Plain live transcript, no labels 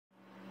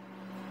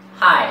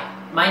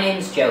My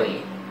name's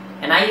Joey,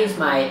 and I use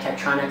my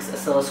Tektronix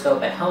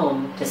Oscilloscope at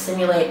home to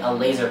simulate a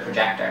laser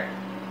projector.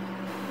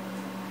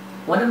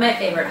 One of my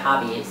favorite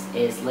hobbies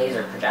is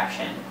laser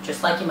projection,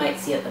 just like you might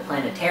see at the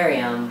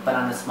planetarium, but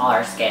on a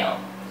smaller scale.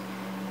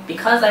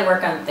 Because I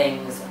work on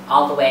things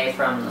all the way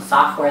from the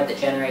software that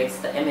generates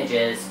the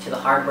images to the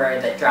hardware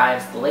that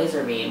drives the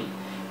laser beam,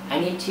 I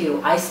need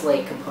to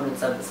isolate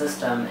components of the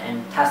system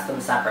and test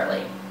them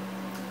separately.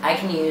 I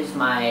can use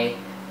my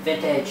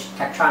vintage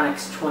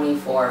Tektronix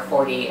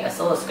 2440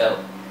 oscilloscope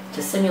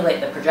to simulate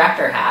the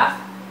projector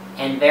half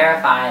and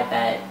verify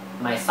that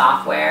my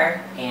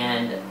software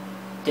and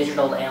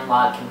digital to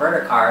analog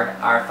converter card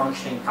are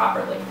functioning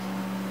properly.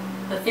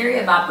 The theory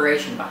of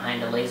operation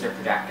behind a laser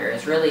projector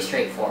is really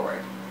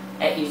straightforward.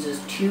 It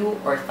uses two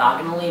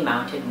orthogonally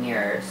mounted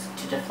mirrors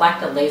to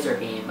deflect a laser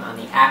beam on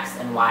the X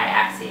and Y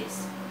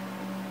axes.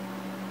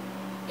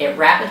 It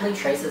rapidly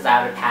traces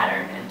out a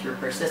pattern, and through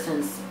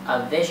persistence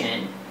of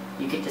vision,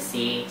 you get to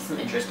see some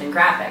interesting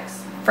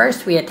graphics.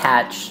 First, we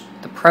attach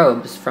the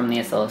probes from the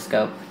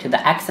oscilloscope to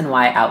the X and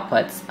Y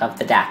outputs of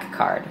the DAC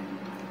card.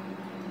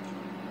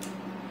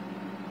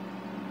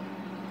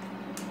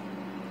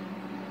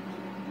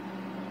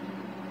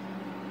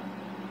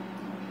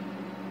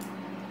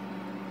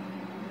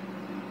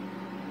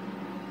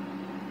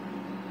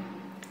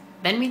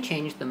 Then we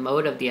change the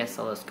mode of the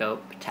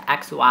oscilloscope to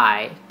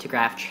XY to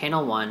graph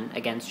channel 1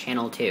 against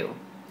channel 2.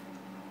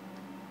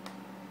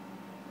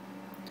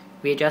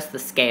 We adjust the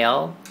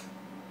scale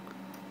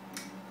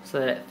so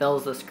that it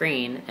fills the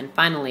screen, and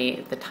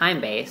finally the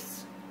time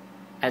base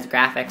as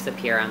graphics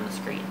appear on the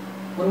screen.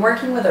 When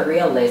working with a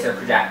real laser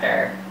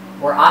projector,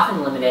 we're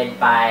often limited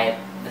by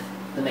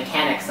the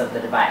mechanics of the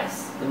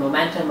device. The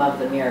momentum of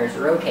the mirrors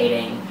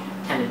rotating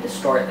tend to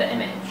distort the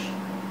image.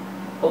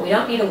 But we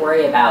don't need to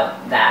worry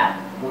about that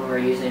when we're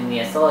using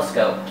the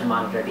oscilloscope to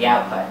monitor the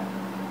output.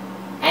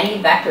 Any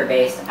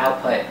vector-based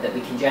output that we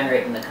can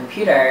generate in the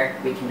computer,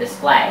 we can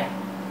display.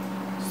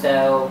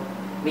 So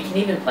we can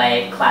even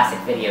play classic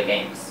video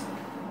games.